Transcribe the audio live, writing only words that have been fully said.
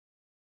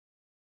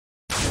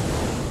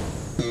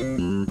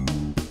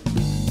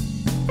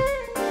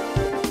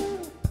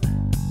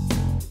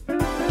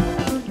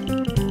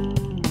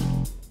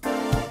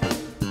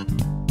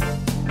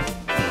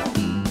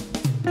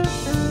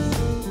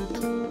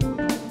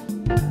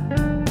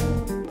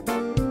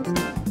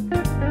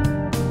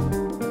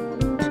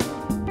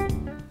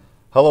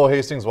Hello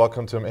Hastings,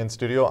 welcome to In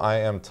Studio. I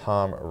am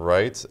Tom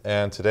Wright,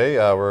 and today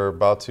we're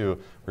about to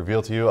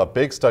reveal to you a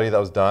big study that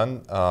was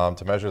done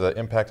to measure the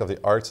impact of the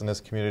arts in this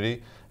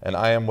community. And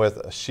I am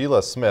with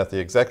Sheila Smith, the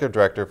Executive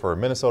Director for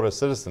Minnesota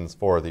Citizens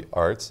for the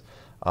Arts.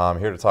 I'm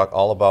here to talk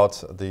all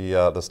about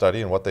the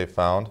study and what they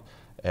found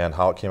and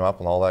how it came up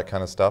and all that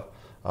kind of stuff.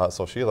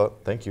 So Sheila,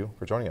 thank you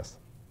for joining us.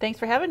 Thanks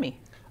for having me.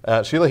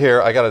 Sheila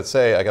here, I got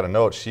to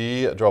note,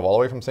 she drove all the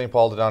way from St.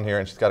 Paul to down here,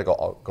 and she's got to go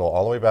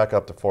all the way back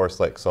up to Forest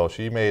Lake. So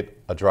she made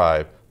a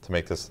drive to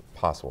make this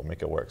possible,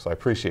 make it work. So I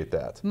appreciate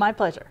that. My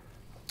pleasure.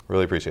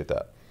 Really appreciate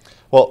that.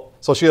 Well,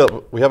 so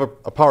Sheila, we have a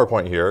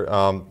PowerPoint here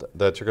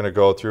that you're going to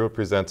go through,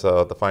 present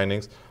the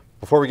findings.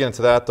 Before we get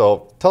into that,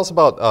 though, tell us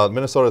about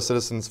Minnesota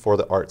Citizens for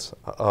the Arts.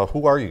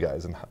 Who are you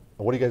guys, and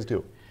what do you guys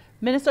do?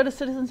 Minnesota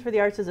Citizens for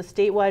the Arts is a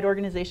statewide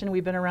organization.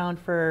 We've been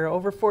around for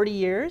over 40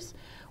 years.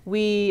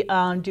 We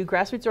do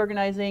grassroots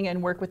organizing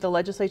and work with the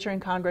legislature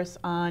and Congress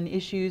on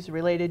issues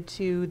related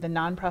to the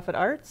nonprofit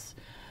arts.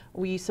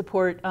 We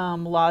support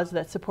laws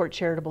that support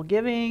charitable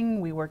giving.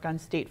 We work on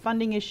state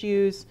funding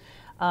issues.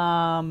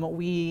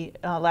 We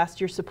last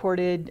year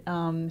supported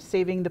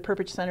saving the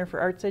Perpich Center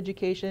for Arts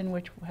Education,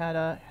 which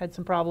had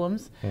some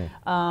problems.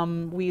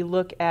 We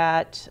look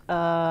at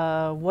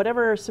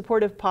whatever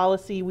supportive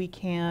policy we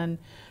can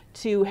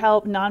to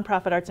help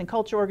nonprofit arts and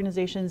culture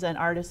organizations and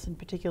artists in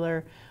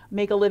particular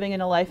make a living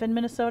and a life in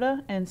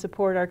Minnesota and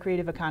support our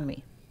creative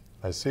economy.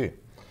 I see.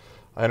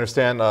 I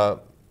understand,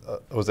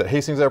 was it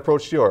Hastings that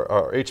approached you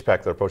or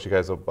HPAC that approached you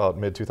guys about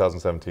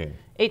mid-2017?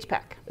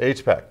 HPAC.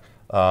 HPAC.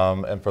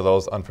 And for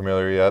those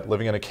unfamiliar yet,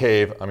 living in a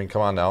cave, I mean,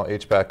 come on now,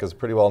 HPAC is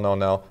pretty well known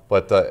now,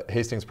 but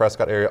Hastings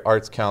Prescott Area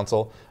Arts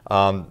Council,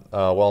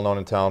 well known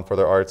in town for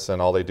their arts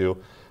and all they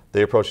do,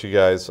 they approached you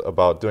guys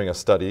about doing a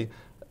study,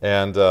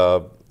 and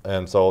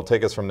so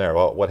take us from there.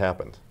 Well, what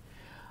happened?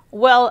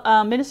 Well,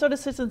 Minnesota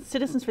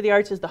Citizens for the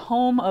Arts is the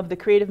home of the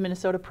Creative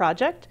Minnesota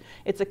Project.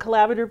 It's a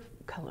collaborative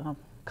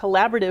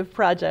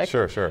project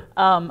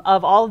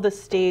of all of the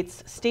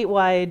state's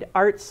statewide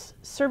arts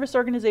service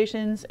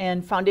organizations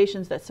and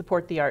foundations that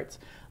support the arts,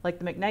 like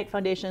the McKnight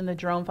Foundation, the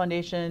Jerome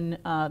Foundation,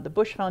 the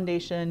Bush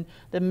Foundation,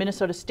 the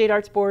Minnesota State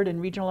Arts Board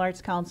and Regional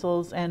Arts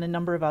Councils, and a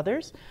number of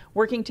others,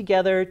 working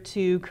together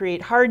to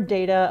create hard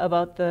data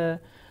about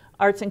the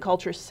arts and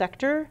culture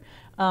sector.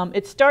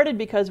 It started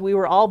because we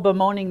were all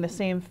bemoaning the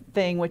same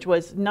thing, which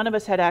was none of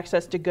us had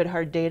access to good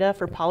hard data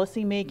for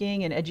policy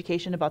making and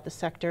education about the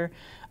sector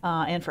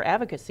and for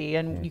advocacy.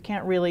 And you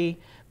can't really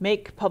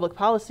make public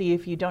policy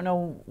if you don't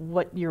know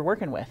what you're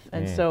working with.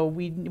 And so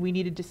we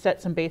needed to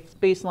set some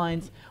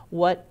baselines.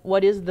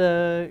 What is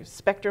the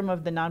spectrum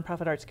of the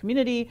nonprofit arts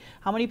community?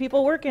 How many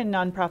people work in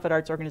nonprofit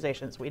arts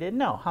organizations? We didn't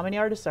know. How many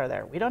artists are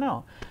there? We don't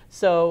know.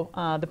 So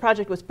the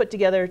project was put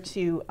together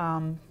to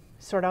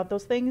sort out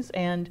those things.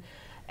 And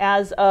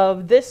as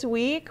of this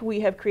week, we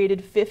have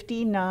created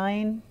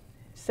 59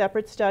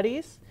 separate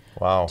studies.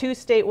 Wow. 2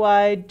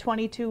 statewide,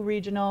 22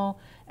 regional,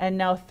 and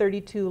now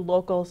 32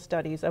 local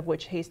studies, of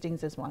which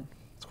Hastings is one.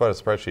 It's quite a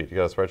spreadsheet. You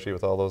got a spreadsheet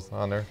with all those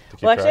on there to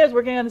keep Well, actually, track? I was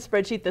working on the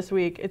spreadsheet this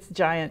week. It's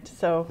giant,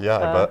 so.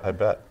 Yeah, I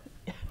bet.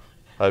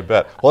 I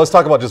bet. Well, let's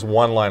talk about just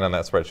one line on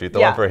that spreadsheet,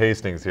 the one for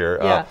Hastings here.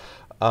 Yeah.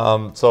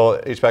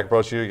 So HPAC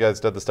approached you guys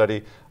did the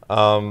study.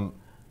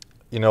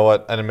 You know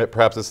what, and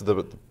perhaps this is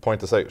the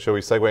point to say, shall we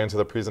segue into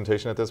the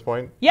presentation at this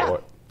point? Yeah.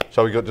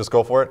 Shall we just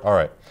go for it? All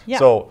right. Yeah.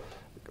 So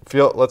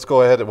let's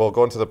go ahead, we'll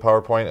go into the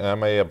PowerPoint, and I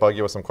may bug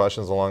you with some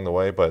questions along the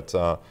way, but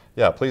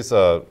yeah, please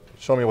show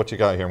me what you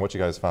got here and what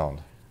you guys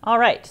found. All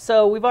right,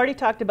 so we've already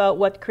talked about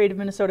what Creative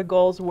Minnesota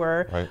goals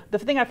were. Right. The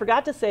thing I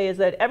forgot to say is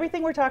that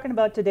everything we're talking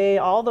about today,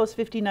 all those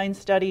 59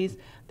 studies,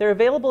 they're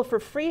available for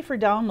free for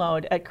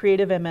download at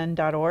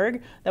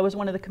creativemn.org. That was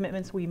one of the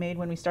commitments we made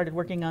when we started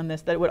working on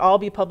this, that it would all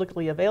be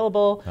publicly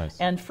available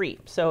and free.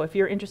 So if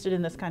you're interested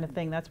in this kind of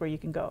thing, that's where you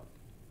can go.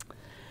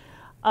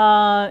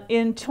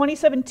 In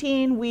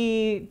 2017,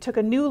 we took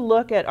a new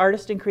look at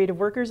artists and creative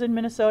workers in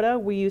Minnesota.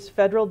 We used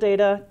federal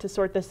data to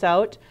sort this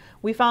out.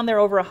 We found there are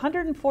over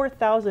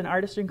 104,000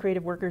 artists and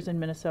creative workers in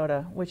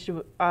Minnesota, which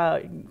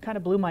kind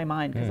of blew my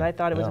mind because I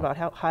thought it was about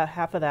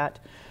half of that.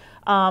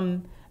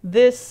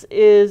 This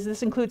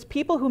includes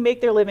people who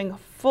make their living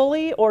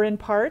fully or in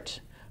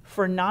part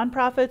for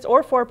nonprofits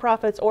or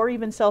for-profits or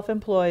even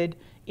self-employed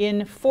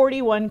in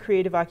 41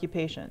 creative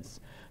occupations.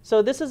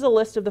 So this is a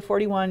list of the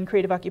 41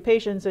 creative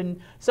occupations,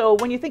 and so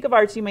when you think of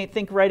arts, you might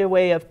think right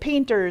away of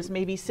painters,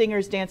 maybe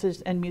singers,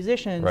 dancers, and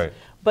musicians,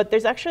 but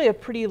there's actually a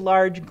pretty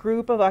large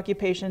group of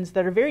occupations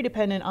that are very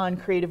dependent on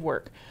creative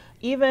work.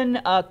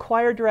 Even a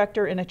choir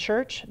director in a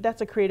church,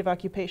 that's a creative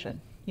occupation,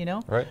 you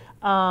know?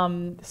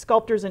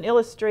 Sculptors and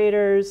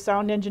illustrators,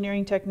 sound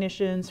engineering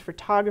technicians,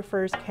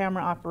 photographers,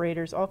 camera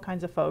operators, all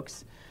kinds of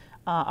folks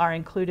are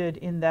included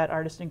in that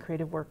artist and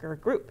creative worker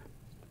group.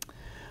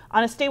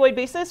 On a statewide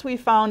basis, we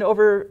found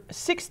over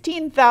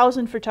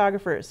 16,000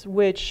 photographers,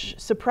 which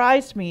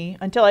surprised me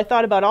until I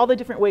thought about all the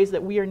different ways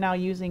that we are now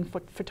using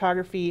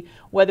photography,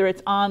 whether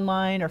it's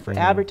online or for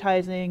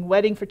advertising,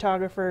 wedding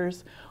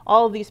photographers,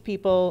 all of these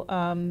people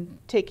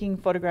taking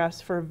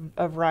photographs for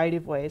a variety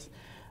of ways.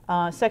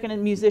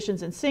 Second,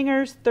 musicians and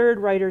singers. Third,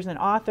 writers and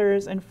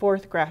authors. And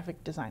fourth,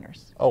 graphic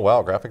designers. Oh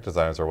wow, graphic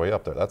designers are way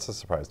up there. That's a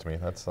surprise to me.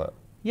 That's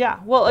Yeah,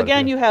 well,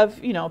 again, you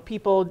have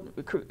people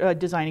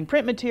designing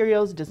print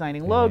materials,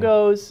 designing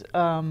logos.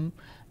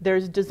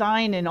 There's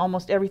design in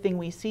almost everything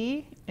we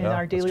see in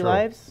our daily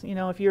lives.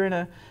 If you're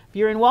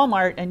in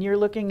Walmart and you're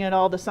looking at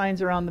all the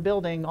signs around the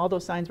building, all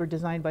those signs were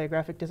designed by a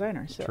graphic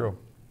designer. So. True.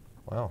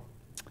 Wow.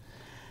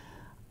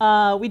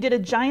 We did a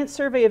giant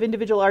survey of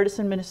individual artists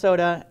in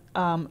Minnesota.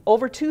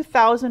 Over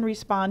 2,000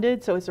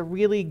 responded, so it's a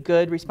really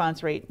good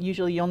response rate.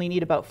 Usually you only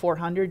need about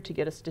 400 to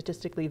get a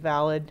statistically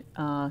valid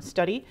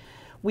study.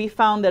 We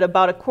found that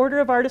about a quarter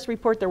of artists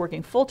report they're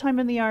working full-time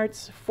in the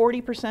arts,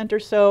 40%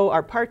 or so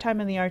are part-time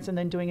in the arts and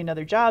then doing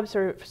another job.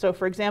 So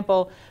for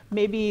example,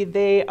 maybe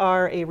they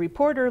are a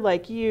reporter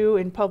like you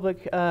in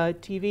public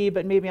TV,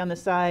 but maybe on the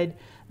side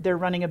they're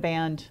running a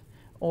band,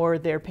 or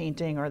they're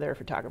painting, or they're a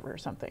photographer or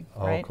something.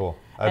 Oh, right? Cool.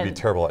 I'd be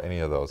terrible at any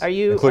of those,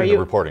 including the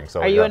reporting.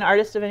 So are you an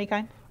artist of any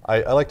kind?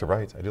 I like to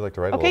write. I do like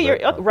to write a little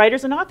bit. Okay,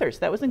 writers and authors,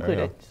 that was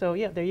included. So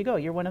yeah, there you go,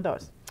 you're one of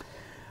those.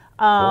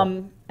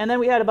 Cool. And then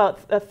we had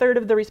about a third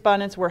of the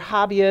respondents were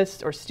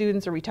hobbyists or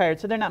students or retired,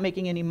 so they're not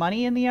making any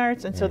money in the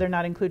arts, and so they're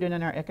not included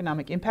in our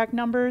economic impact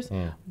numbers.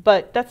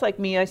 But that's like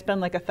me. I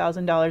spend like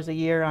 $1,000 a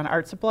year on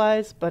art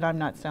supplies, but I'm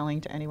not selling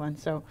to anyone,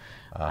 so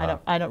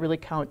I don't really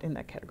count in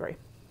that category.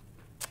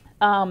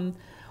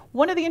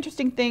 One of the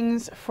interesting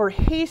things for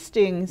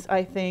Hastings,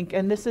 I think,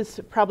 and this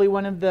is probably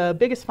one of the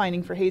biggest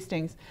findings for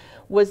Hastings,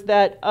 was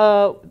that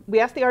we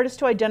asked the artists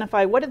to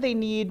identify what do they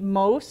need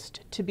most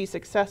to be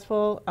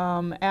successful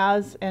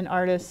as an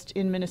artist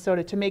in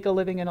Minnesota, to make a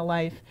living and a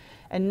life.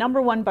 And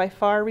number one by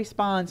far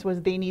response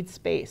was they need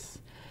space.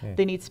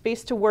 They need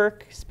space to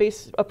work,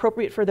 space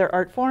appropriate for their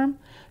art form.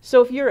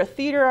 So if you're a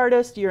theater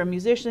artist, you're a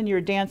musician, you're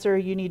a dancer,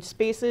 you need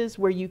spaces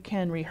where you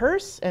can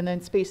rehearse and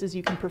then spaces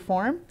you can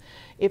perform.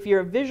 If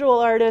you're a visual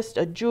artist,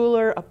 a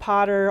jeweler, a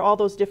potter, all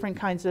those different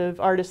kinds of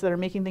artists that are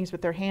making things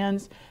with their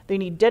hands, they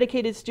need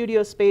dedicated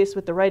studio space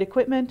with the right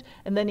equipment,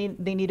 and then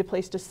they need a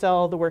place to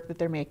sell the work that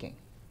they're making.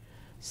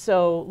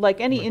 So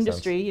like any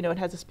industry, it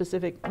has a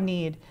specific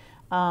need.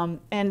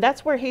 And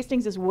that's where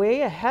Hastings is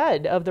way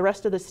ahead of the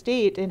rest of the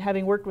state in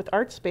having worked with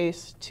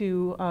ArtSpace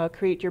to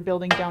create your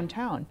building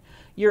downtown.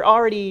 You're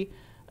already,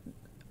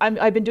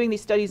 I've been doing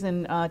these studies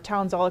in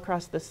towns all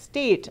across the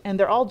state, and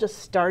they're all just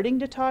starting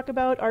to talk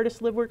about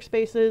artist live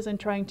workspaces and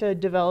trying to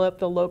develop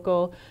the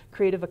local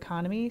creative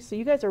economy. So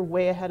you guys are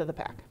way ahead of the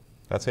pack.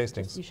 That's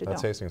Hastings. You should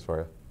That's know. Hastings for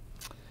you.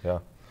 Yeah,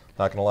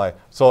 not gonna lie.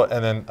 So,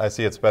 and then I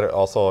see it's better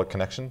also a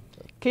connection.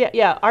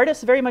 Yeah,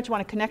 artists very much want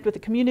to connect with the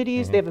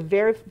communities. They have a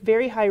very,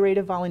 very high rate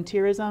of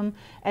volunteerism,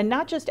 and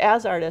not just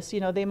as artists.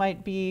 They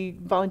might be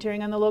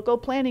volunteering on the local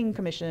planning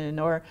commission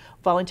or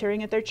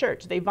volunteering at their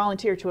church. They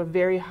volunteer to a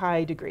very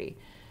high degree.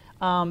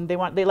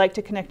 They like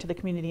to connect to the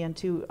community and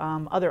to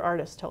other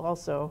artists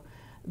also.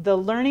 The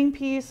learning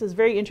piece is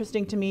very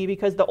interesting to me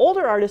because the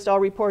older artists all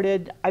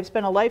reported, I've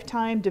spent a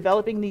lifetime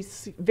developing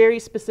these very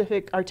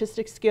specific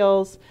artistic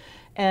skills,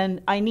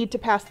 and I need to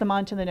pass them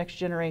on to the next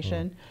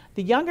generation.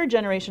 The younger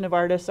generation of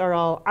artists are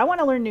all, I want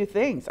to learn new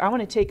things. I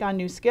want to take on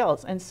new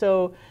skills. And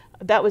so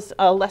that was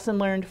a lesson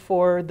learned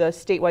for the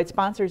statewide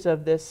sponsors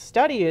of this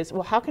study is,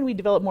 well, how can we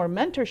develop more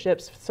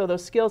mentorships so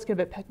those skills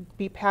can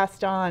be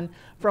passed on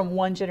from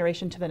one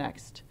generation to the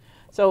next?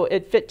 So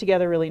it fit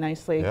together really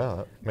nicely. Yeah,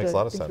 that makes a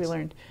lot of sense. We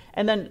learned.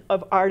 And then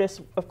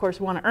artists, of course,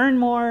 want to earn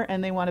more,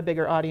 and they want a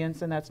bigger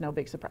audience, and that's no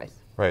big surprise.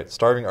 Right.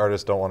 Starving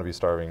artists don't want to be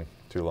starving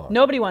too long.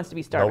 Nobody wants to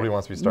be starving. Nobody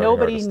wants to be starving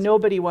artist.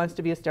 Nobody wants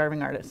to be a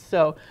starving artist.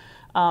 So,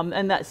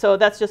 so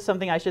that's just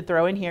something I should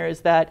throw in here is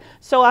that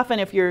so often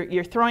if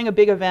you're throwing a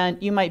big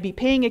event, you might be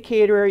paying a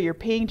caterer, you're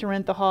paying to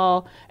rent the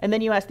hall, and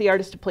then you ask the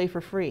artist to play for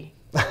free.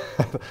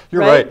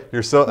 You're right.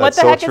 You're so What that's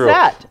the so heck true. is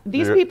that?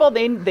 These people,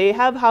 they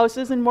have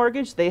houses and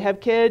mortgage, they have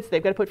kids,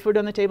 they've got to put food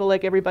on the table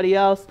like everybody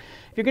else.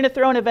 If you're going to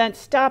throw an event,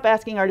 stop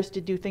asking artists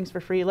to do things for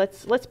free.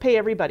 Let's pay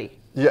everybody.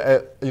 Yeah,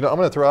 I'm going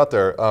to throw out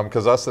there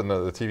because us in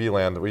the TV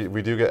land,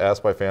 we do get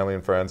asked by family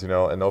and friends, and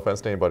no offense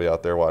to anybody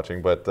out there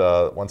watching, but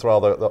once in a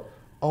while,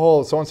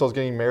 oh, so and so's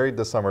getting married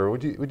this summer.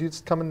 Would you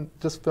just come and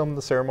just film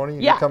the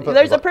ceremony? Yeah,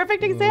 there's a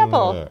perfect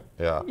example.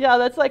 Yeah,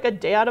 that's like a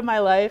day out of my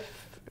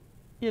life.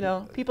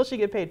 People should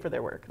get paid for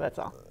their work. That's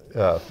all.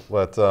 Yeah,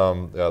 but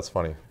yeah, it's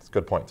funny. It's a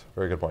good point.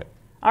 Very good point.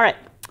 All right.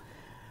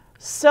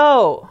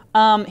 So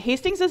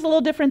Hastings is a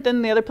little different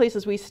than the other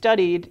places we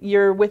studied.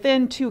 You're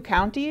within 2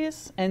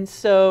 counties, and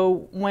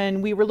so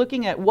when we were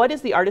looking at what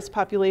is the artist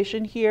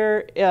population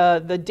here,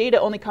 the data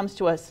only comes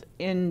to us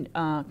in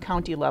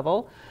county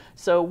level.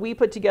 So we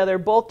put together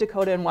both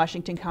Dakota and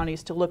Washington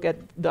counties to look at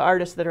the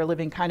artists that are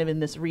living kind of in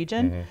this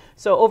region.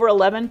 So over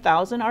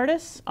 11,000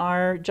 artists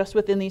are just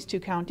within these 2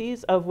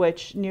 counties, of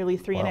which nearly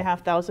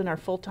 3,500 are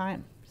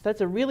full-time. So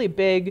that's a really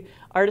big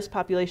artist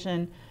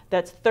population.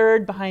 That's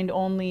third behind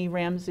only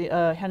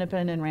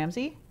Hennepin and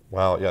Ramsey.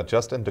 Wow, yeah,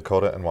 just in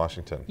Dakota and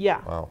Washington.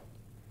 Yeah. Wow.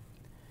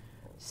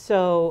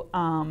 So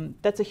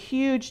that's a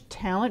huge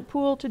talent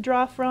pool to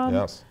draw from.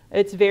 Yes.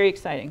 It's very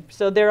exciting.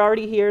 So they're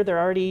already here. They're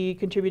already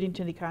contributing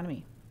to the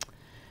economy.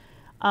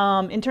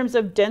 In terms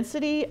of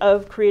density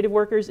of creative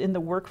workers in the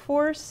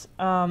workforce,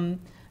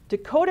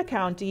 Dakota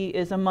County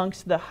is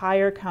amongst the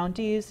higher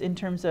counties in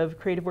terms of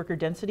creative worker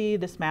density.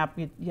 This map,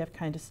 you have to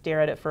kind of stare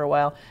at it for a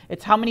while.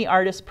 It's how many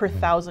artists per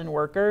 1,000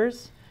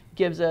 workers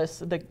gives us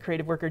the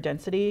creative worker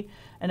density.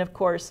 And of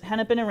course,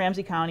 Hennepin and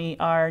Ramsey County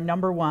are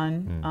number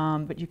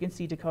one, but you can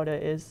see Dakota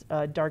is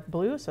dark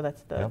blue, so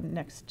that's the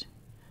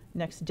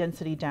next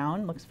density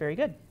down. Looks very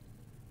good.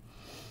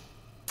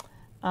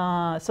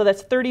 So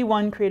that's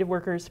 31 creative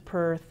workers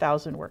per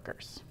 1,000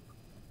 workers.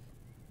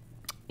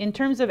 In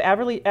terms of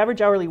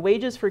average hourly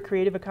wages for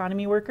creative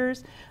economy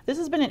workers, this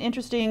has been an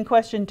interesting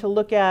question to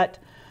look at.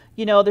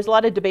 You know, there's a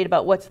lot of debate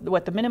about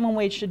what the minimum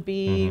wage should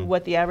be,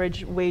 what the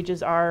average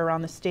wages are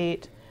around the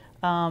state.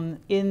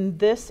 In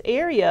this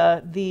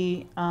area,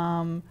 the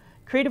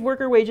creative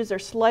worker wages are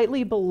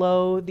slightly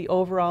below the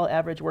overall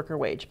average worker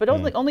wage, but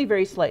only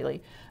very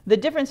slightly. The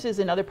differences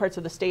in other parts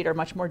of the state are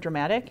much more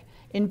dramatic.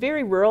 In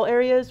very rural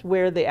areas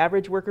where the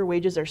average worker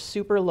wages are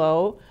super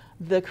low,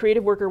 the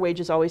creative worker wage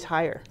is always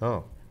higher.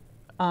 Oh.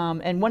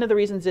 And one of the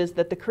reasons is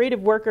that the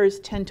creative workers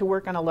tend to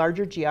work on a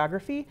larger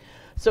geography.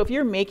 So if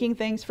you're making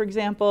things, for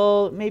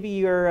example, maybe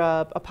you're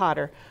a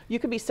potter, you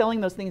could be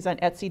selling those things on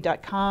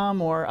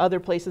Etsy.com or other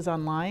places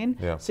online.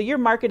 Yeah. So your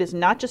market is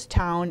not just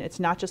town, it's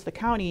not just the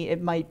county,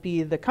 it might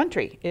be the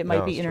country, it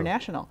might be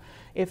international.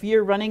 If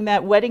you're running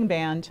that wedding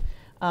band,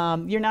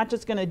 you're not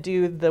just going to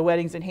do the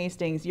weddings in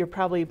Hastings. You're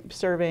probably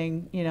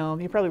serving, you know,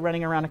 you're probably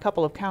running around a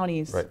couple of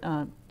counties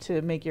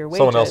to make your wages.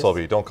 Someone else will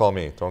be. Don't call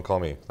me. Don't call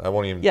me. I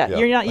won't even. Yeah,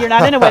 you're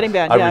not in a wedding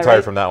band. I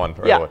retired from that one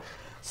right away.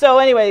 So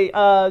anyway,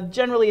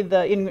 generally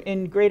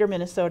in greater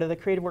Minnesota, the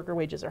creative worker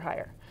wages are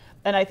higher.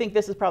 And I think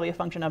this is probably a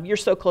function of you're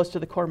so close to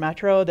the core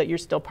metro that you're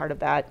still part of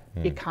that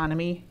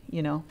economy,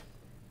 you know.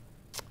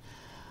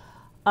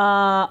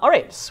 All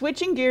right,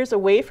 switching gears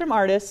away from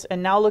artists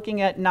and now looking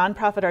at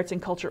nonprofit arts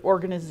and culture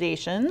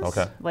organizations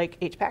like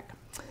HPAC.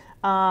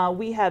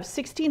 We have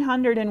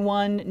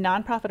 1,601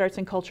 nonprofit arts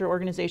and culture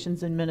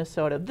organizations in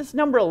Minnesota. This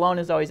number alone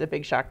is always a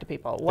big shock to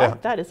people. What? Yeah.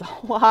 That is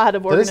a lot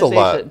of organizations.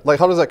 That is a lot. Like,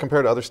 how does that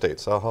compare to other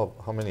states? How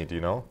many, do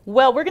you know?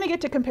 Well, we're going to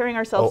get to comparing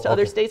ourselves to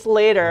other states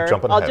later.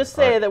 I'll just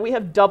say that we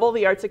have double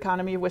the arts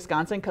economy of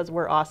Wisconsin because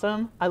we're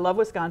awesome. I love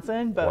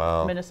Wisconsin,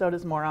 but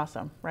Minnesota's more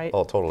awesome, right?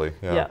 Oh, totally.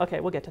 Yeah. Yeah, okay,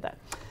 we'll get to that.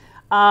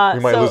 We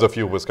might lose a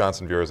few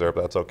Wisconsin viewers there,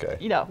 but that's okay.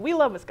 You know, we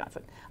love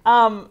Wisconsin.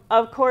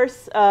 Of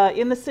course,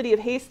 in the city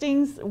of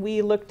Hastings,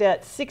 we looked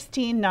at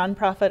 16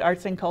 nonprofit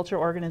arts and culture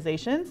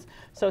organizations.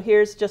 So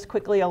here's just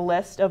quickly a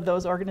list of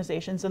those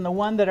organizations, and the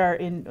ones that are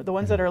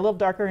a little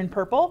darker in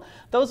purple,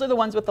 those are the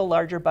ones with the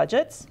larger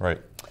budgets.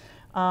 Right.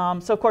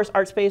 So of course,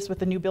 ArtSpace with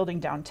the new building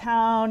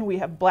downtown. We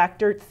have Black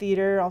Dirt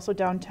Theater also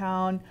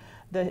downtown.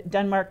 The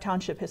Denmark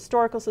Township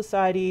Historical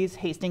Societies,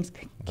 Hastings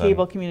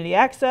Cable Community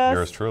Access.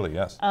 Yours truly,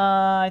 yes.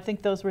 I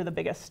think those were the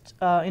biggest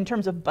in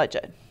terms of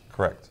budget.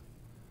 Correct.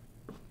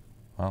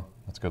 Well,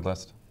 that's a good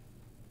list.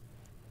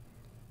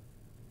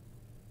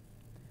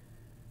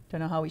 Don't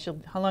know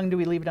how long do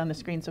we leave it on the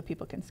screen so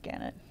people can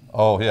scan it?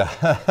 Oh yeah,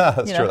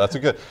 that's true. That's a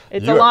good.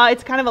 It's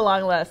it's kind of a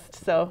long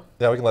list, so.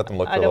 Yeah, we can let them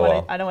look for a little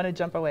while. I don't want to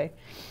jump away.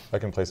 I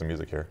can play some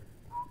music here.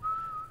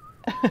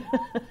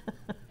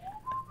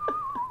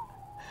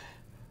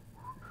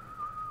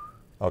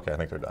 Okay, I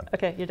think they're done.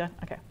 Okay, you're done?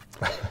 Okay.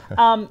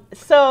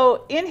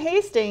 So in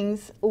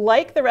Hastings,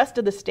 like the rest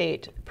of the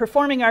state,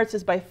 performing arts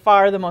is by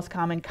far the most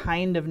common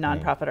kind of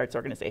nonprofit arts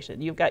organization.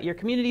 You've got your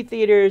community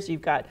theaters,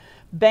 you've got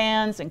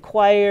bands and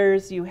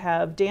choirs, you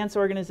have dance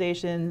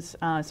organizations,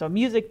 so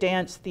music,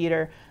 dance,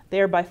 theater,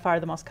 they're by far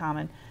the most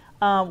common.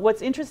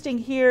 What's interesting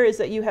here is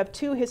that you have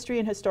 2 history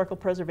and historical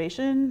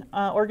preservation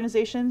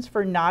organizations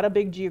for not a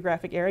big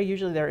geographic area.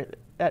 Usually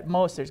at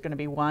most there's going to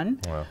be 1.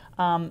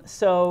 Wow.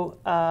 So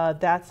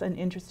that's an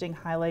interesting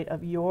highlight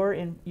of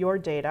your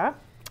data.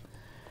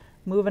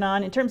 Moving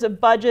on, in terms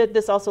of budget,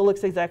 this also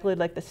looks exactly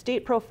like the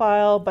state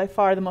profile. By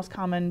far the most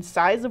common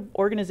size of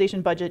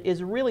organization budget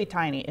is really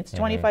tiny. It's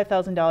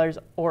 $25,000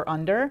 or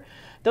under.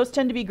 Those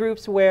tend to be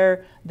groups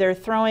where they're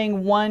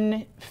throwing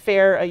 1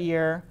 fair a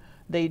year.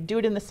 They do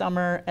it in the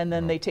summer, and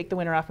then they take the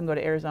winter off and go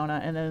to Arizona,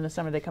 and then in the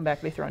summer they come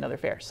back, they throw another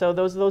fair. So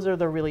those are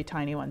the really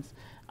tiny ones.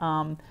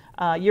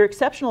 You're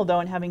exceptional, though,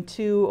 in having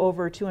 2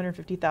 over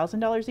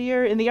 $250,000 a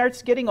year. In the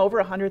arts, getting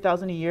over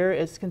 $100,000 a year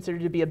is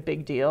considered to be a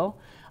big deal.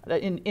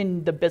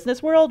 In the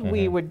business world,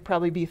 we would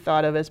probably be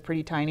thought of as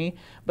pretty tiny,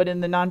 but in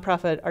the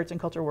nonprofit arts and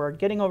culture world,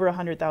 getting over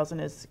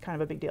 $100,000 is kind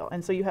of a big deal.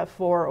 And so you have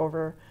 4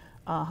 over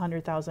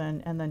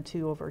 $100,000 and then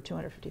 2 over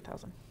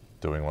 $250,000.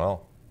 Doing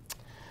well.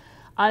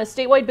 On a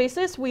statewide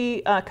basis,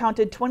 we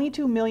counted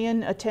 22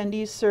 million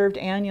attendees served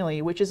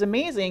annually, which is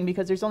amazing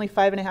because there's only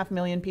 5.5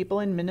 million people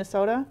in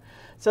Minnesota.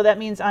 So that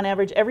means on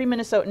average, every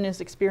Minnesotan is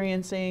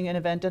experiencing an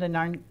event at a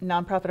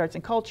nonprofit arts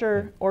and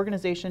culture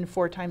organization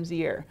 4 times a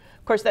year.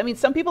 Of course, that means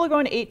some people are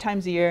going 8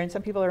 times a year and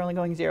some people are only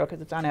going 0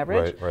 because it's on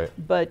average. Right.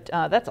 But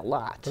that's a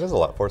lot. It is a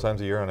lot. 4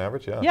 times a year on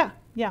average, yeah.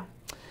 Yeah.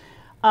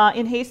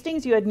 In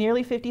Hastings, you had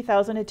nearly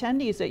 50,000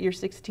 attendees at your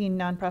 16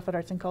 nonprofit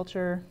arts and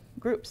culture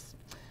groups,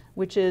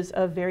 which is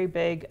a very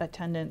big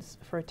attendance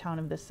for a town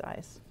of this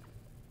size.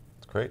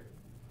 Great.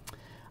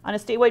 On a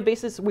statewide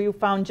basis, we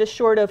found just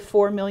short of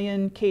 4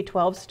 million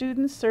K-12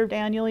 students served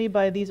annually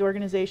by these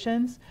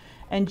organizations.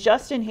 And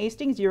just in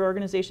Hastings, your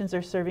organizations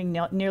are serving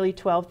nearly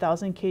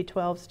 12,000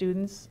 K-12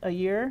 students a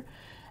year.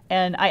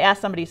 And I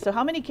asked somebody, so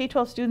how many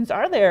K-12 students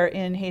are there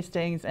in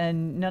Hastings?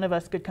 And none of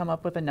us could come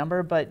up with a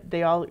number, but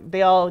they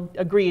all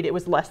agreed it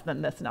was less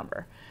than this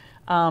number.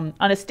 On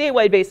a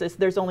statewide basis,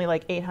 there's only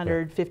like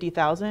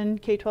 850,000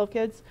 K-12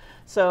 kids.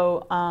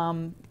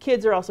 So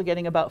kids are also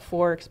getting about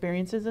 4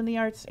 experiences in the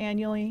arts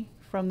annually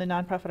from the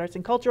nonprofit arts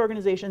and culture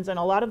organizations, and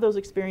a lot of those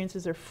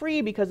experiences are free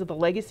because of the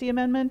Legacy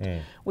Amendment,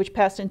 which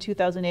passed in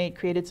 2008,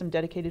 created some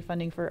dedicated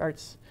funding for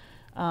arts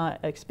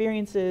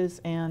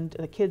experiences, and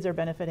the kids are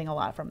benefiting a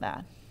lot from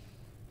that.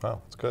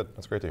 Wow, that's good.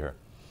 That's great to hear.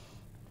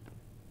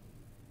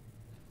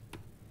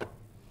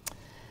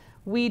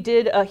 We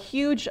did a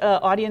huge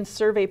audience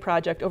survey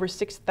project. Over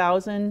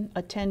 6,000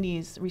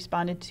 attendees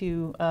responded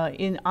to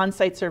in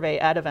on-site survey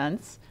at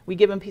events. We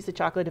give them a piece of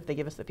chocolate if they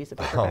give us the piece of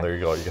paper. Oh, there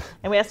you go.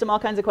 And we asked them all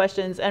kinds of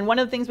questions. And one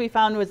of the things we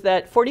found was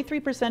that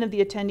 43% of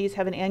the attendees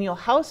have an annual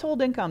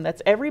household income,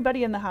 that's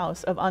everybody in the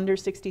house, of under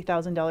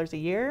 $60,000 a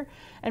year.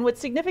 And what's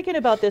significant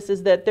about this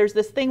is that there's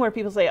this thing where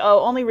people say, oh,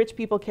 only rich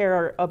people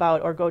care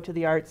about or go to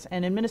the arts.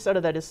 And in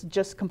Minnesota, that is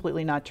just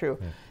completely not true.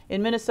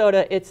 In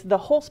Minnesota, it's the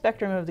whole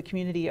spectrum of the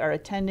community are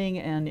attending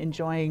and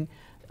enjoying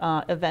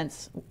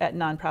events at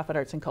nonprofit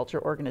arts and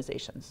culture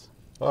organizations.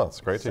 Oh,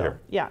 it's great to hear.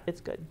 Yeah, it's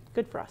good.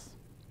 Good for us.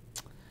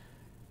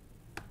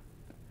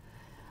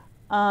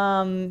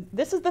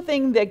 This is the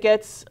thing that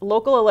gets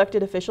local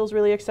elected officials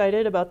really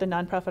excited about the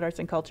nonprofit arts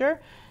and culture,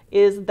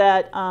 is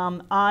that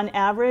on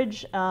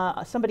average,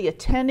 somebody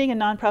attending a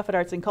nonprofit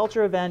arts and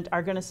culture event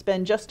are going to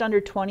spend just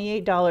under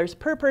 $28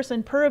 per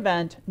person per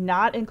event,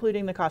 not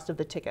including the cost of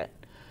the ticket.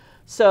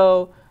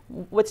 So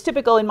what's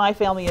typical in my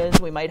family is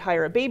we might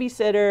hire a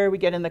babysitter, we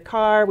get in the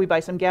car, we buy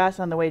some gas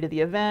on the way to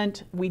the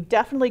event. We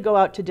definitely go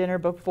out to dinner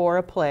before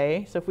a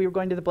play. So if we were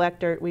going to the Black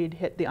Dirt, we'd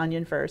hit the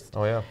Onion first.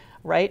 Oh, yeah.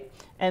 Right?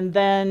 And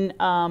then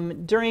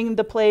during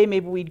the play,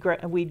 maybe we'd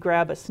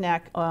grab a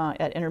snack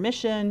at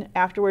intermission.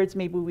 Afterwards,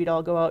 maybe we'd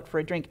all go out for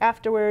a drink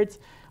afterwards.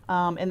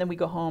 And then we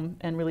go home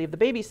and relieve the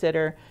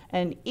babysitter.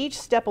 And each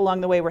step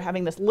along the way, we're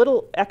having this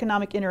little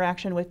economic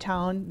interaction with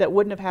town that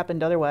wouldn't have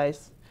happened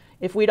otherwise.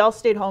 If we'd all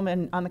stayed home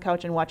and on the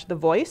couch and watched The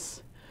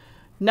Voice,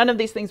 none of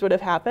these things would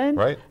have happened.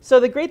 Right. So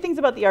the great things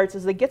about the arts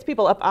is it gets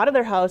people up out of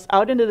their house,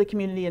 out into the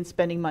community, and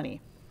spending money.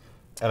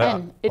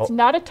 And it's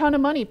not a ton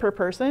of money per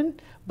person,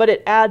 but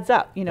it adds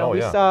up. You know,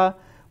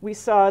 we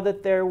saw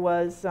that there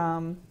was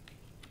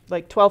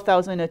like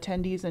 12,000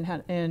 attendees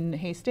in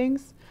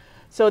Hastings.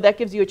 So that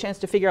gives you a chance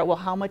to figure out, well,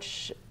 how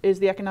much is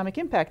the economic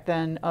impact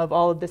then of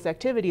all of this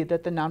activity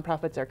that the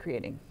nonprofits are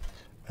creating?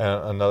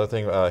 And another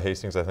thing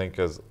Hastings, I think,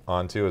 is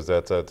on too, is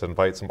that to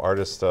invite some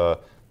artists that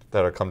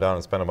are come down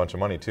and spend a bunch of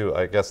money too.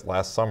 I guess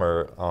last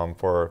summer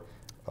for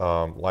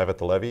Live at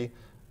the Levee,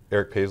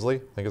 Eric Paisley,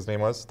 I think his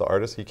name was, the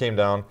artist, he came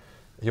down.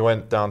 He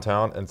went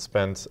downtown and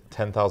spent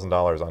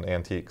 $10,000 on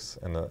antiques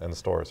in the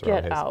stores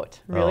around Hastings. Get out.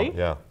 Really? Oh,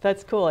 yeah.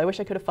 That's cool. I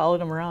wish I could have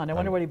followed him around. I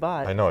wonder what he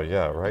bought. I know,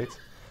 yeah, right?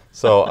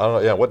 So, I don't know,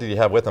 yeah, what did he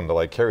have with him to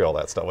like carry all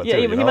that stuff with? Yeah,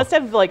 too, he must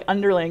have like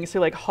underlings who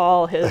like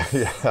haul his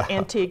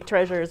antique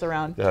treasures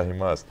around. Yeah, he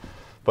must.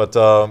 But,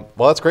 well,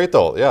 that's great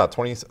though. Yeah,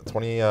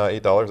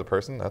 $28 a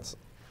person. That's,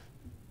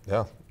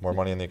 yeah, more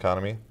money in the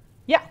economy.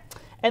 Yeah.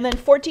 And then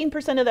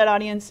 14% of that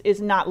audience is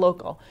not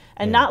local.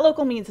 And not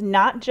local means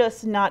not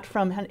just not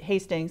from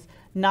Hastings,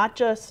 not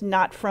just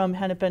not from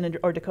Hennepin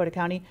or Dakota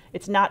County,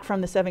 it's not from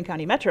the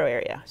 7-county metro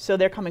area. So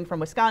they're coming from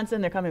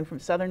Wisconsin, they're coming from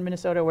southern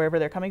Minnesota, wherever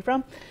they're coming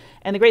from.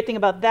 And the great thing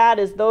about that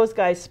is those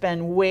guys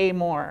spend way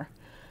more.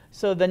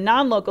 So the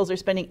non-locals are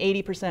spending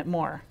 80%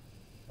 more.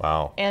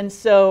 Wow. And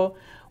so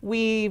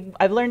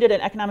I've learned at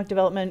an economic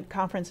development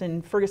conference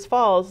in Fergus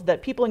Falls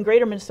that people in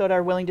greater Minnesota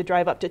are willing to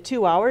drive up to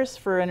 2 hours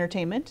for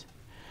entertainment.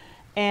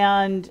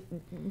 And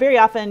very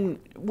often,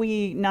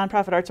 we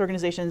nonprofit arts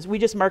organizations, we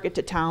just market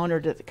to town or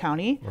to the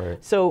county.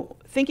 Right. So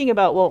thinking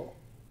about, well,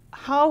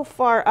 how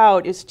far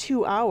out is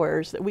 2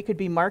 hours that we could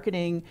be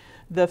marketing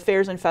the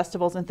fairs and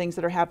festivals and things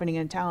that are happening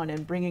in town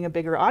and bringing a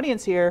bigger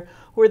audience here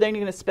who are then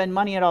going to spend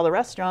money at all the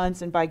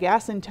restaurants and buy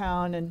gas in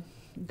town and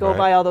go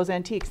buy all those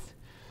antiques.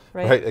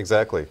 Right,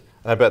 exactly.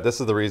 And I bet this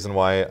is the reason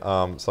why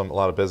a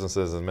lot of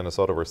businesses in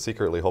Minnesota were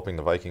secretly hoping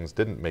the Vikings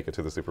didn't make it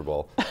to the Super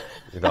Bowl.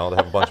 You know, to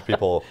have a bunch of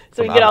people.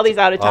 So we can get all these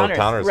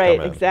out-of-towners. Right,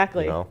 come in,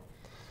 exactly. You know?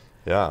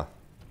 Yeah.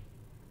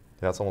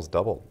 Yeah, it's almost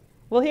doubled.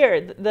 Well,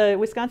 here, the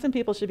Wisconsin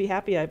people should be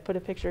happy. I put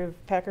a picture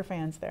of Packer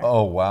fans there.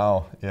 Oh,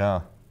 wow.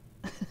 Yeah.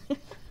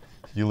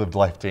 You lived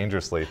life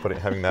dangerously,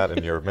 having that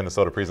in your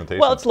Minnesota presentation.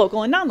 Well, it's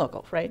local and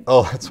non-local, right?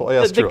 Oh, that's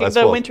true.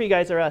 The wintry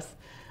guys are us.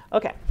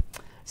 Okay.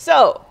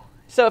 So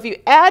if you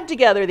add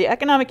together the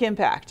economic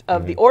impact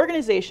of the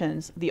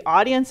organizations, the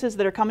audiences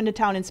that are coming to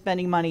town and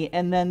spending money,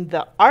 and then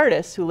the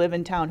artists who live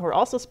in town who are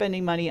also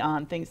spending money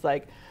on things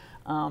like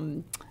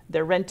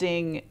they're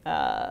renting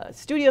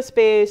studio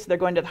space, they're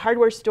going to the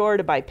hardware store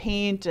to buy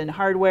paint and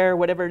hardware,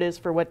 whatever it is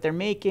for what they're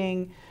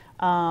making.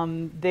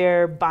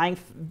 They're buying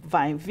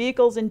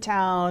vehicles in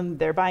town.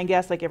 They're buying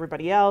gas like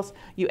everybody else.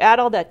 You add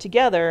all that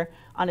together,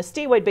 on a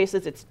statewide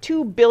basis, it's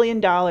 $2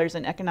 billion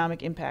in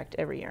economic impact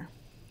every year.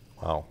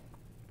 Wow.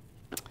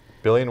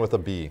 Billion with a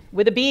B.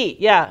 With a B,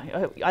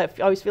 yeah. I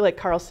always feel like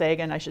Carl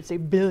Sagan. I should say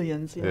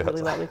billions, Yes.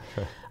 really loudly.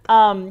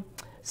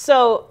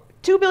 So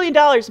 $2 billion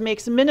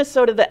makes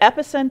Minnesota the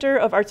epicenter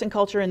of arts and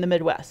culture in the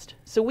Midwest.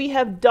 So we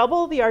have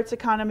double the arts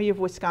economy of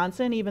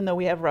Wisconsin, even though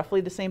we have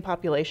roughly the same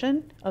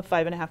population of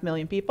 5.5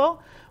 million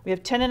people. We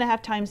have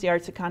 10.5 times the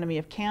arts economy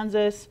of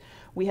Kansas.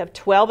 We have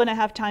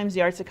 12.5 times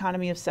the arts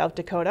economy of South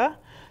Dakota.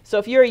 So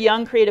if you're a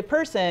young creative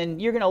person,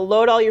 you're going to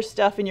load all your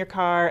stuff in your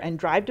car and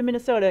drive to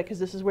Minnesota because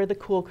this is where the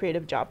cool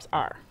creative jobs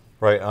are.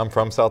 Right. I'm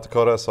from South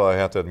Dakota, so I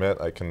have to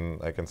admit I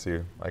can see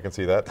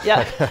that.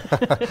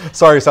 Yeah.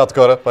 Sorry, South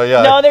Dakota, but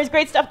yeah. No, there's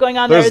great stuff going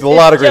on there. There's a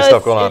lot of great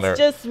stuff going on there. It's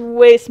just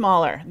way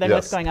smaller than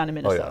what's Yes. going on in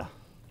Minnesota. Oh, yeah.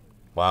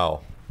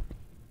 Wow.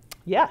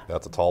 Yeah.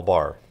 That's a tall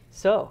bar.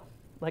 So,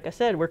 like I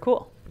said, we're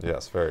cool.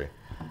 Yes, very.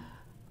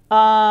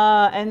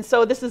 And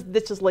so this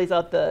just lays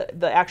out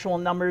the actual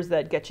numbers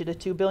that get you to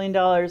 $2 billion,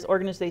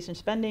 organization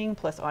spending,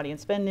 plus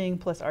audience spending,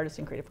 plus artist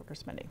and creative worker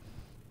spending.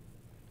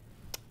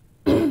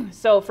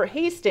 So for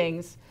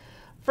Hastings,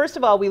 first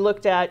of all, we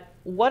looked at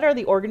what are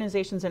the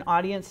organizations and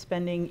audience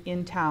spending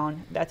in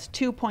town. That's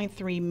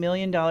 $2.3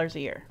 million a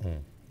year.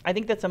 I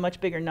think that's a much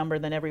bigger number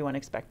than everyone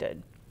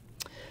expected.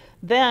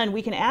 Then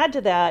we can add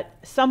to that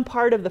some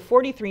part of the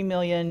 $43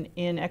 million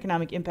in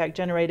economic impact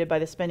generated by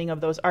the spending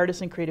of those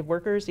artists and creative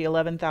workers, the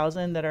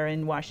 11,000 that are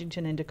in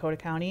Washington and Dakota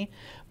County.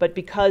 But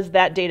because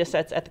that data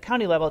set's at the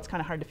county level, it's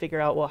kind of hard to figure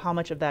out, well, how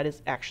much of that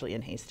is actually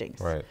in Hastings.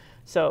 Right.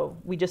 So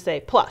we just say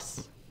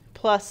plus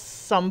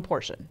some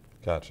portion.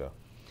 Gotcha.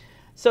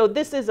 So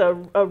this is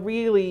a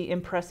really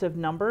impressive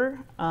number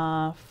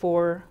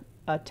for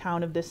a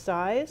town of this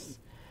size.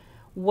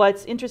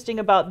 What's interesting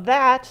about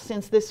that,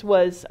 since this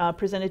was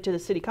presented to the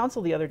city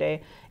council the other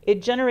day,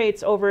 it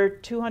generates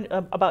over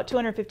about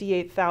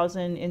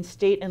 $258,000 in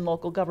state and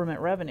local government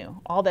revenue.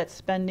 All that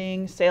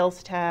spending,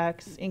 sales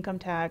tax, income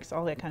tax,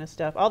 all that kind of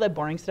stuff, all that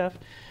boring stuff,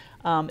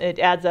 it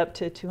adds up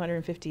to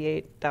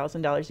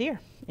 $258,000 a year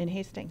in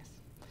Hastings.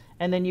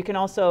 And then you can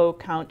also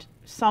count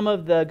some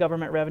of the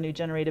government revenue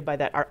generated by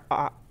that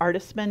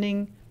artist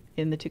spending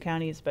in the two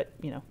counties, but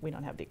we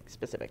don't have the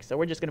specifics, so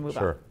we're just going to move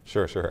on.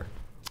 Sure.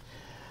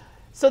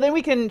 So then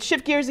we can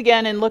shift gears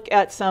again and look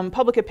at some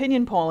public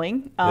opinion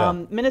polling.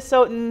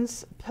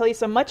 Minnesotans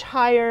place a much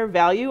higher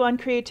value on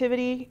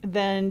creativity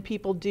than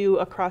people do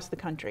across the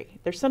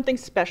country. There's something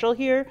special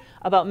here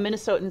about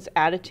Minnesotans'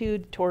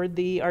 attitude toward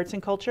the arts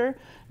and culture.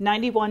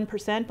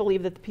 91%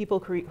 believe that the people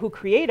who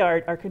create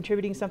art are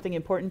contributing something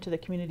important to the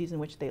communities in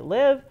which they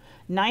live.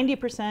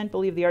 90%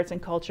 believe the arts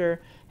and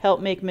culture help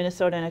make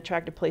Minnesota an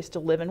attractive place to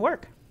live and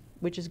work,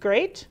 which is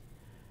great.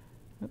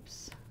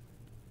 Oops.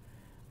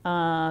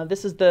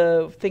 This is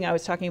the thing I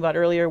was talking about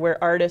earlier,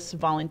 where artists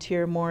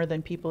volunteer more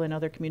than people in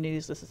other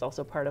communities. This is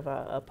also part of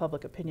a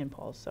public opinion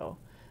poll, so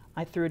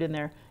I threw it in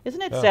there.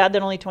 Isn't it sad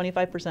that only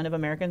 25% of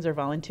Americans are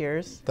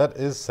volunteers? That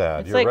is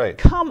sad. It's You're like, right.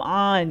 come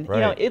on.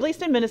 Right. At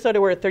least in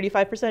Minnesota we're at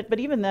 35%, but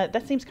even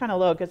that seems kind of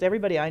low because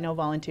everybody I know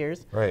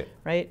volunteers. Right.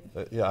 Right?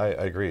 Yeah, I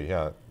agree.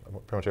 Yeah,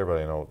 pretty much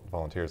everybody I know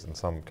volunteers in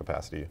some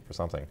capacity for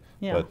something.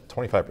 Yeah. But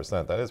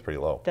 25%, that is pretty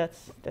low.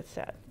 That's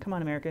sad. Come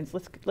on, Americans.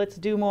 Let's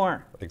do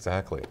more.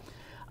 Exactly.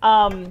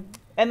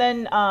 And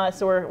then,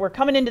 so we're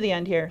coming into the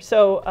end here.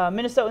 So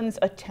Minnesotans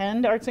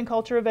attend arts and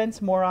culture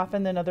events more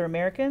often than other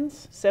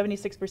Americans.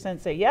 76%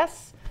 say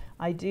yes,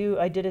 I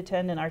did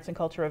attend an arts and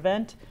culture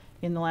event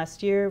in the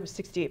last year. It was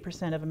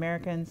 68% of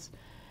Americans.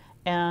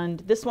 And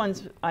this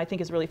one's, I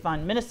think, is really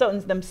fun.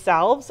 Minnesotans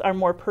themselves are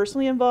more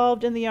personally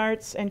involved in the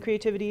arts and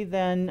creativity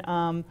than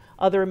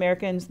other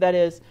Americans. That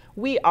is,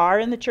 we are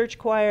in the church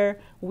choir,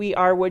 we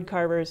are wood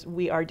carvers,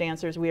 we are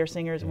dancers, we are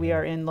singers, we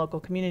are in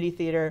local community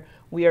theater,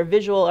 we are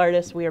visual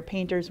artists, we are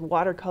painters,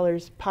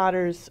 watercolors,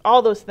 potters,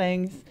 all those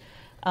things.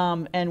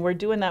 And we're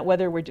doing that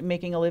whether we're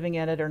making a living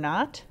at it or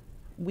not.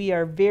 We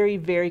are very,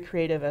 very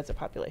creative as a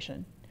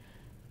population.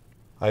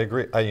 I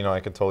agree. I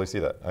can totally see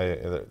that.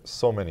 There's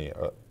so many.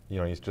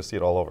 You just see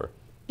it all over.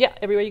 Yeah,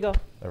 everywhere you go.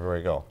 Everywhere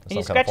you go. And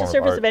you scratch the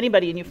surface of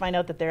anybody and you find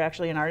out that they're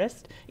actually an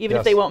artist, even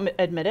if they won't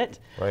admit it.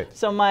 Right.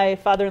 So my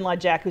father-in-law,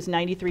 Jack, who's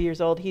 93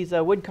 years old, he's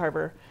a wood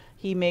carver.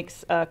 He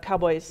makes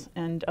cowboys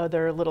and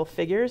other little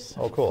figures.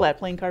 Oh, cool. Flat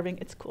plane carving.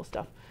 It's cool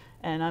stuff.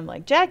 And I'm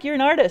like, Jack, you're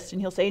an artist.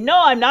 And he'll say, no,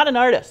 I'm not an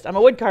artist. I'm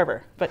a wood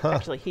carver. But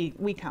actually,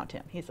 we count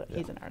him. He's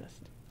an artist.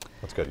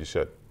 That's good. You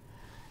should.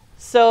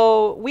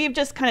 So we've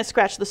just kind of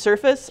scratched the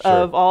surface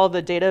of all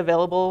the data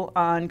available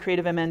on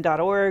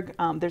creativemn.org.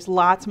 There's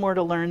lots more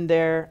to learn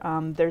there.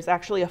 There's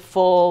actually a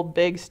full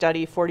big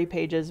study, 40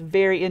 pages,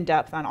 very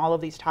in-depth on all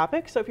of these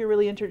topics. So if you're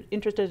really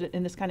interested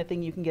in this kind of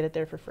thing, you can get it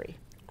there for free.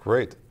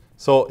 Great.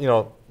 So,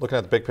 looking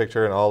at the big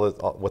picture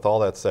and with all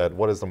that said,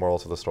 what is the moral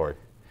to the story?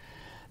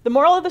 The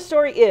moral of the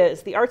story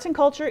is the arts and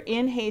culture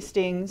in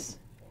Hastings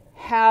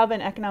have an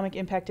economic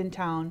impact in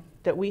town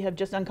that we have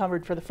just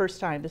uncovered for the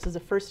first time. This is the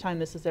first time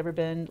this has ever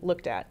been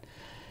looked at.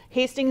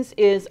 Hastings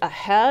is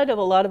ahead of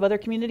a lot of other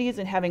communities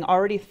in having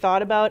already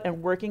thought about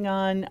and working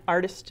on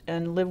artist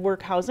and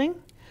live-work housing.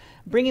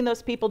 Bringing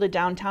those people to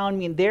downtown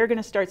mean they're going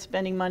to start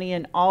spending money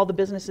in all the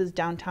businesses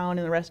downtown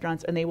and the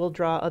restaurants, and they will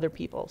draw other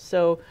people.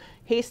 So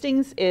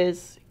Hastings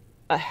is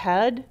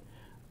ahead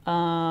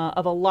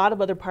of a lot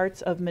of other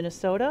parts of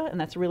Minnesota, and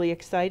that's really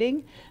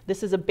exciting.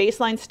 This is a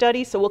baseline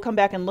study, so we'll come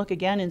back and look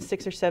again in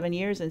 6 or 7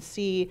 years and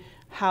see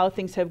how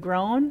things have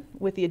grown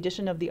with the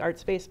addition of the art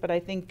space. But I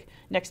think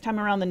next time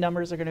around the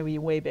numbers are going to be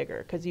way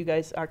bigger because you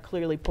guys are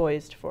clearly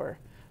poised for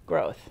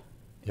growth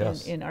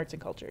in arts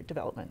and culture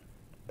development.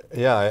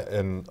 Yeah,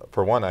 and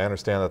for one, I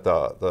understand that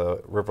the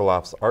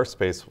Riverlofts art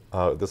space,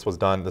 this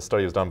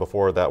study was done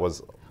before that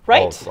was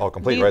all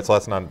complete, right? So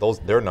that's not,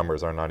 their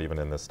numbers are not even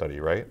in this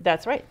study, right?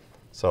 That's right.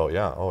 So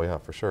yeah, oh yeah,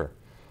 for sure.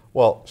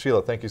 Well,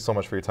 Sheila, thank you so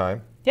much for your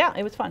time. Yeah,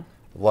 it was fun.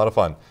 A lot of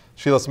fun.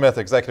 Sheila Smith,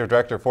 Executive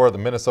Director for the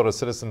Minnesota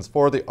Citizens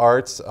for the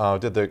Arts,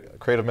 did the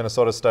Creative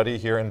Minnesota study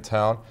here in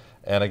town.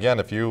 And again,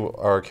 if you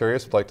are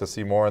curious, would like to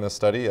see more on this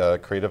study,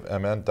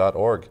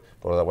 creativemn.org.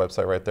 Go to that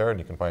website right there and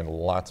you can find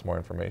lots more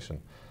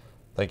information.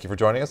 Thank you for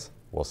joining us.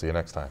 We'll see you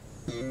next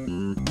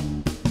time.